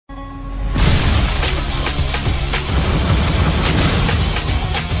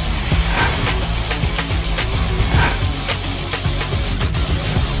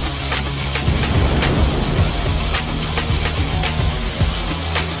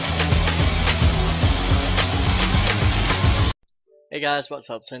Guys, what's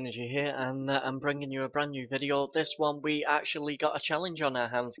up? SYN3RGY here, and I'm bringing you a brand new video. This one we actually got a challenge on our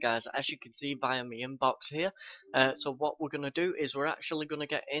hands, guys, as you can see via my inbox here. So what we're going to do is we're actually going to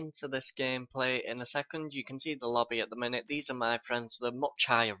get into this gameplay in a second. You can see the lobby at the minute. These are my friends. They're much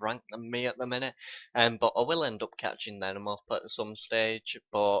higher ranked than me at the minute, but I will end up catching them up at some stage.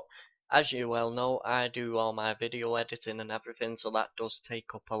 But as you well know, I do all my video editing and everything, so that does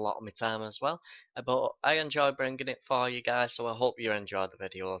take up a lot of my time as well. But I enjoy bringing it for you guys, so I hope you enjoy the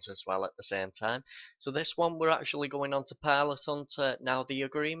videos as well at the same time. So this one, we're actually going on to Pilot Hunter. Now, the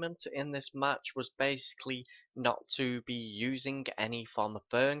agreement in this match was basically not to be using any form of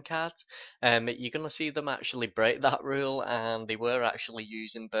burn cards. You're going to see them actually break that rule, and they were actually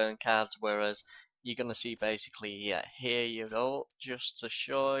using burn cards, whereas you're going to see basically, here you go, just to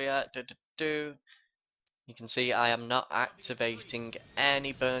show you, you can see I am not activating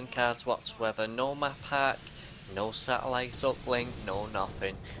any burn cards whatsoever, no map hack, no satellite uplink, no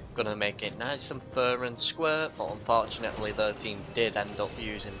nothing. Gonna make it nice and fair and square, but unfortunately their team did end up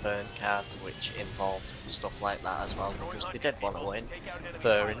using burn cards, which involved stuff like that as well, because they did want to win.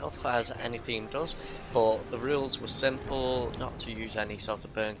 Fair enough, as any team does, but the rules were simple, not to use any sort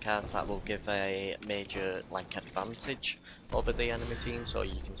of burn cards that will give a major advantage over the enemy team, so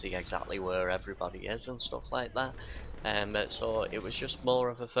you can see exactly where everybody is and stuff like that. So it was just more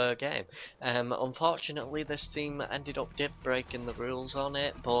of a fair game. Unfortunately this team ended up breaking the rules on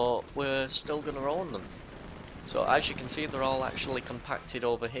it, but we're still going to own them. So as you can see, they're all actually compacted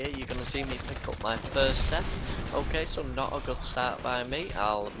over here. You're going to see me pick up my first death. Okay, so not a good start by me,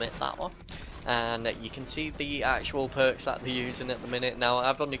 I'll admit that one. And you can see the actual perks that they're using at the minute. Now,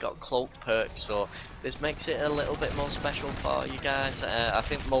 I've only got cloak perks, so this makes it a little bit more special for you guys. I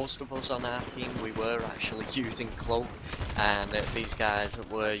think most of us on our team, we were actually using cloak, and these guys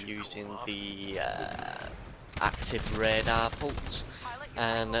were using the active radar pulse,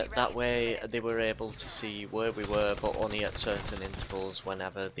 and that way they were able to see where we were, but only at certain intervals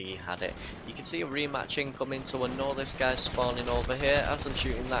whenever they had it. You can see a rematch incoming, so I know this guy's spawning over here. As I'm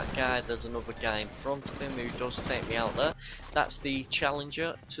shooting that guy, there's another guy in front of him who does take me out there. That's the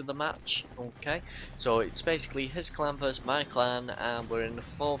challenger to the match. Okay, so it's basically his clan versus my clan, and we're in a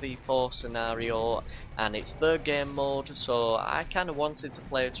 4v4 scenario, and it's third game mode. So I kind of wanted to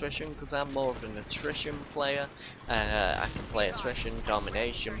play attrition because I'm more of an attrition player. I can play attrition,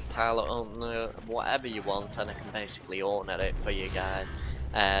 domination, pilot hunter, whatever you want, and I can basically own at it for you guys.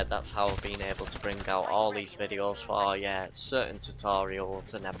 That's how I've been able to bring out all these videos for you, certain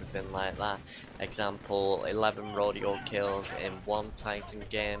tutorials and everything like that. Example, 11 rodeo kills in one Titan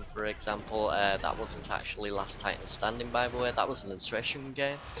game, for example. That wasn't actually last Titan standing, by the way, that was an attrition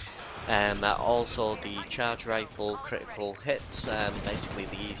game. Also the charge rifle critical hits, basically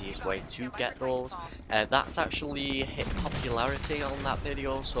the easiest way to get those. That's actually hit popularity on that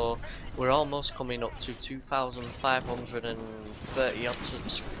video, so we're almost coming up to 2,530 odd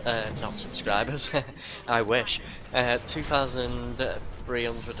not subscribers, I wish,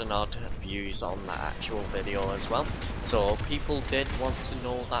 2,300 and odd views on that actual video as well. So people did want to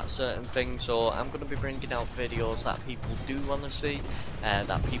know that certain thing, so I'm going to be bringing out videos that people do want to see,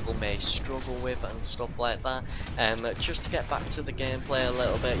 that people may struggle with and stuff like that. Just to get back to the gameplay a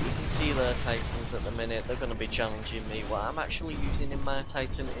little bit, you can see the Titans at the minute, they're going to be challenging me. What I'm actually using in my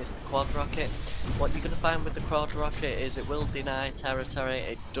Titan is the quad rocket. What you're going to find with the quad rocket is it will deny territory,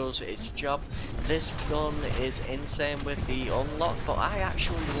 it does its job. This gun is insane with the unlock, but I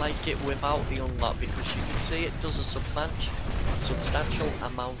actually like it without the unlock because you can see it does a substantial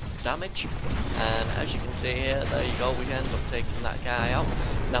amount of damage, and as you can see here, there you go, we end up taking that guy out.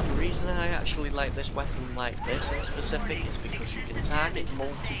 Now the reason I actually like this weapon like this in specific is because you can target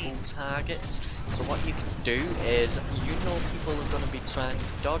multiple targets. So what you can do is, you know, people are going to be trying to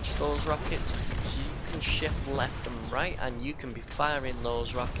dodge those rockets, so you can shift left and right and you can be firing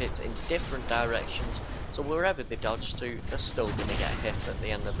those rockets in different directions, so wherever they dodge to, they're still going to get hit at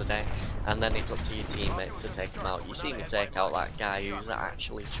the end of the day, and then it's up to your teammates to take them out. You see me take out that guy who's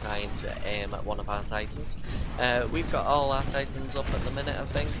actually trying to aim at one of our Titans. We've got all our Titans up at the minute, I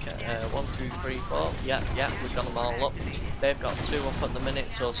think. 1, 2, 3, 4, yeah, we've got them all up. They've got 2 up at the minute,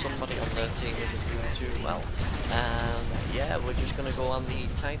 so somebody on their team isn't doing too well. And yeah, we're just going to go on the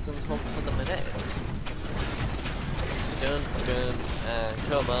Titans hunt for the minute.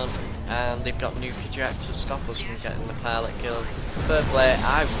 Come on. And they've got nuclear jack to stop us from getting the pilot kills. Fair play,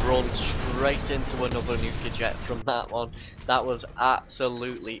 I've run straight into another nuclear jet from that one. That was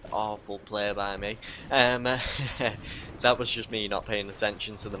absolutely awful play by me. That was just me not paying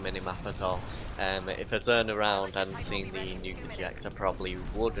attention to the minimap at all. If I turned around and seen the nuclear jet, I probably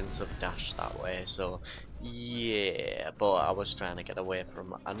wouldn't have dashed that way. So Yeah, but I was trying to get away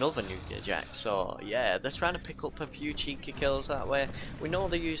from another nuclear jack, so yeah, they're trying to pick up a few cheeky kills that way. We know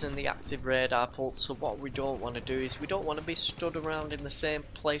they're using the active radar pulse, so what we don't want to do is we don't want to be stood around in the same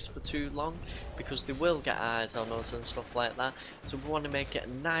place for too long, because they will get eyes on us and stuff like that. So we want to make it a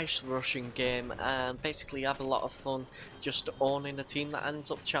nice rushing game and basically have a lot of fun just owning a team that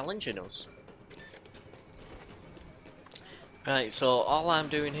ends up challenging us. Right, so all I'm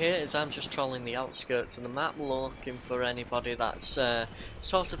doing here is I'm just trolling the outskirts of the map, looking for anybody that's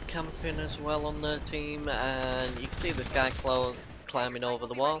sort of camping as well on their team, and you can see this guy climbing over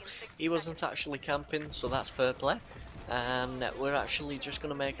the wall. He wasn't actually camping, so that's fair play, and we're actually just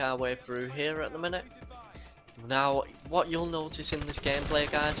going to make our way through here at the minute. Now, what you'll notice in this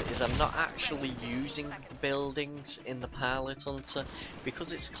gameplay, guys, is I'm not actually using the buildings in the Pilot Hunter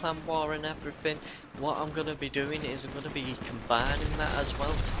because it's clan war and everything. What I'm going to be doing is I'm going to be combining that as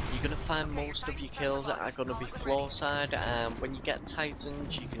well. You're going to find most of your kills that are going to be floor side, and when you get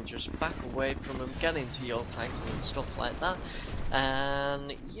Titans you can just back away from them, get into your Titan and stuff like that,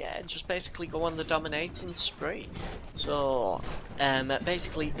 and yeah, just basically go on the dominating spree. So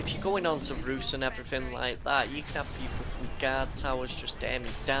basically, if you're going on to roofs and everything like that, you can have people from guard towers just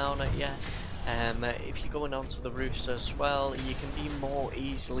aiming down at you. If you're going onto the roofs as well, you can be more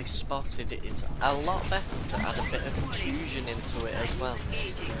easily spotted. It's a lot better to add a bit of confusion into it as well,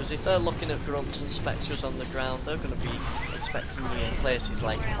 because if they're looking at grunts and spectres on the ground, they're going to be expecting you in places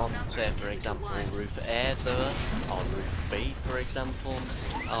like on, say for example, roof A there, or roof B for example,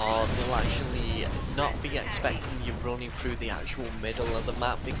 or they'll actually not be expecting you running through the actual middle of the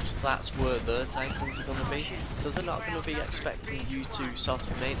map, because that's where their Titans are going to be, so they're not going to be expecting you to sort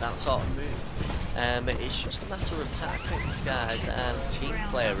of make that sort of move. It's just a matter of tactics, guys, and team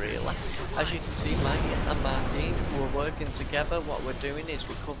play really. As you can see, Mike and my team, we're working together. What we're doing is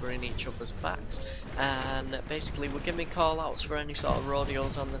we're covering each other's backs, and basically we're giving call outs for any sort of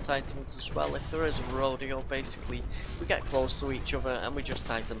rodeos on the Titans as well. If there is a rodeo, basically we get close to each other and we just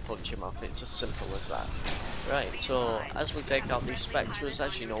Titan punch him off. It's as simple as that. Right, so as we take out these Spectres,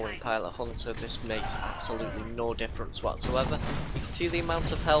 as you know in Pilot Hunter, this makes absolutely no difference whatsoever. You can see the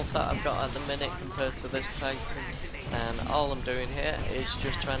amount of health that I've got at the minute compared to this Titan, and all I'm doing here is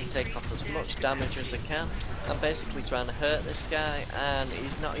just trying to take off as much damage as I can. I'm basically trying to hurt this guy, and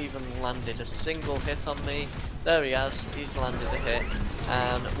he's not even landed a single hit on me. There he has, he's landed a hit,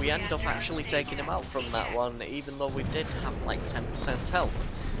 and we end up actually taking him out from that one, even though we did have like 10% health.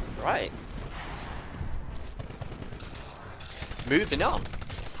 Right. Moving on.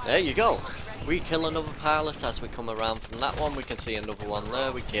 There you go. We kill another pilot as we come around from that one. We can see another one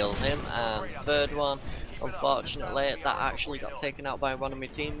there. We killed him, and the third one, unfortunately, that actually got taken out by one of my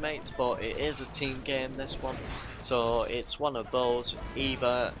teammates. But it is a team game, this one, so it's one of those.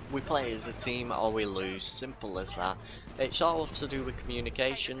 Either we play as a team or we lose. Simple as that. It's all to do with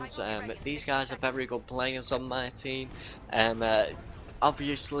communications. These guys are very good players on my team.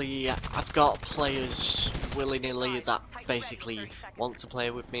 Obviously, I've got players willy-nilly that basically want to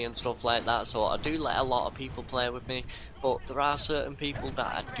play with me and stuff like that, so I do let a lot of people play with me, but there are certain people that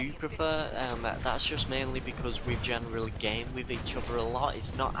I do prefer. That's just mainly because we generally game with each other a lot.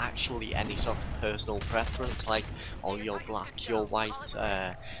 It's not actually any sort of personal preference, like, oh, you're black, you're white,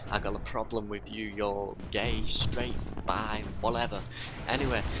 I got a problem with you, you're gay, straight, bi, whatever.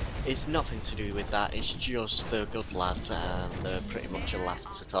 Anyway, it's nothing to do with that. It's just they're good lads, and they're pretty much a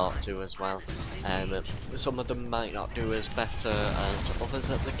laugh to talk to as well. Some of them might not do as better as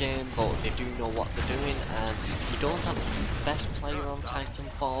others at the game, but they do know what they're doing, and you don't have to be the best player on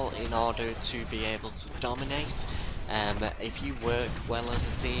Titanfall in order to be able to dominate. If you work well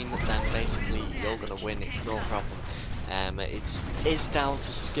as a team, then basically you're gonna win. It's no problem. It's down to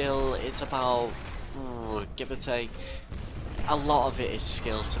skill. It's about give or take. A lot of it is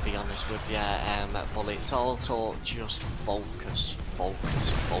skill, to be honest with you, but it's also just focus.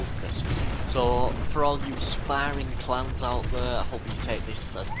 So for all you aspiring clans out there, I hope you take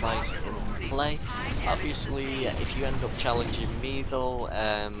this advice into play. Obviously, if you end up challenging me though,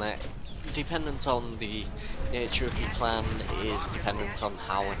 dependent on the nature of your clan is dependent on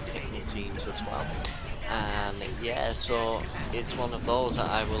how I pick my teams as well. And yeah, so it's one of those that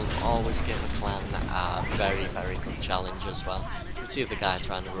I will always give a clan a very good challenge as well. You can see the guy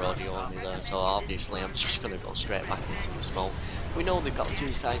trying to rodeo me there, so obviously I'm just going to go straight back into the smoke. We know they've got two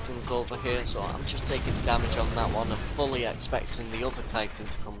Titans over here, so I'm just taking damage on that one and fully expecting the other Titan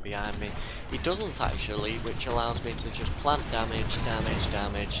to come behind me. He doesn't actually, which allows me to just plant damage,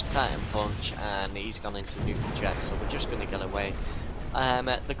 Titan punch, and he's gone into nuke eject, so we're just going to get away.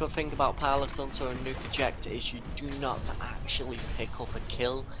 The good thing about Pilot Hunter and Nuke Eject is you do not actually pick up a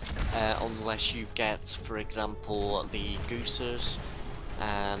kill unless you get, for example, the Gooses.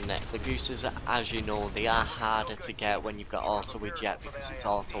 And the Gooses, as you know, they are harder to get when you've got auto eject because it's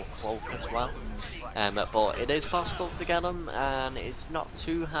auto cloak as well. But it is possible to get them, and it's not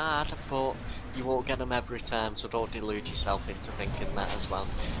too hard, but you won't get them every time, so don't delude yourself into thinking that as well.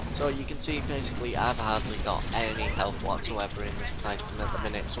 So you can see basically I've hardly got any health whatsoever in this Titan at the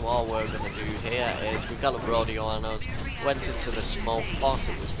minute, so all we're going to do here is we've got a rodeo on us, went into the smoke, thought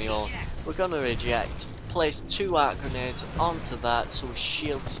it was me own. We're going to eject, place 2 arc grenades onto that so his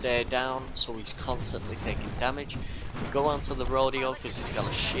shield stay down, so he's constantly taking damage. We go onto the rodeo because he's got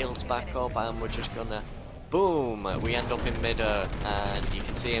his shields back up, and we're just gonna boom, we end up in mid-air, and you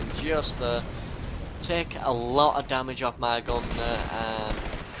can see him just take a lot of damage off my gun there, and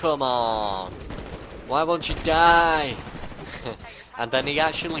come on, why won't you die? And then he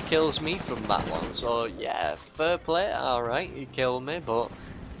actually kills me from that one, so yeah, fair play, alright, he killed me, but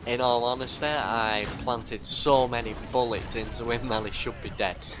in all honesty, I planted so many bullets into him that he should be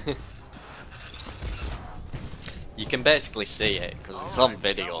dead. You can basically see it because it's on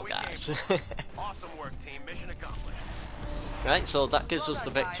video, guys. Awesome work, team. Mission accomplished. Right, so that gives us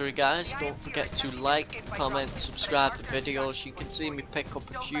the victory, guys. Don't forget to like, comment, subscribe to videos. You can see me pick up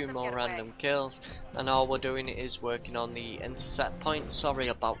a few more random kills, and all we're doing is working on the intercept point. Sorry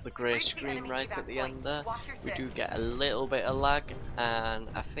about the grey screen right at the end there. We do get a little bit of lag, and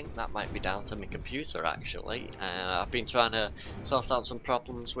I think that might be down to my computer actually. I've been trying to sort out some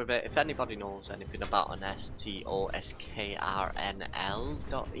problems with it. If anybody knows anything about an STOSKRNL.exe,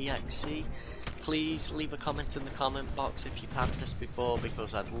 please leave a comment in the comment box if you've had this before,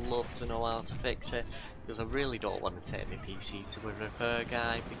 because I'd love to know how to fix it, because I really don't want to take my PC to a repair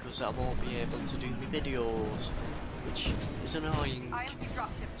guy because I won't be able to do my videos, which is annoying.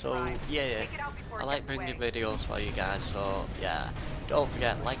 So yeah, I like bringing videos for you guys, so yeah, don't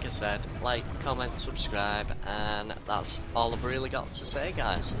forget, like I said, like, comment, subscribe, and that's all I've really got to say,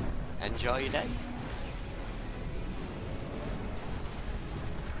 guys. Enjoy your day.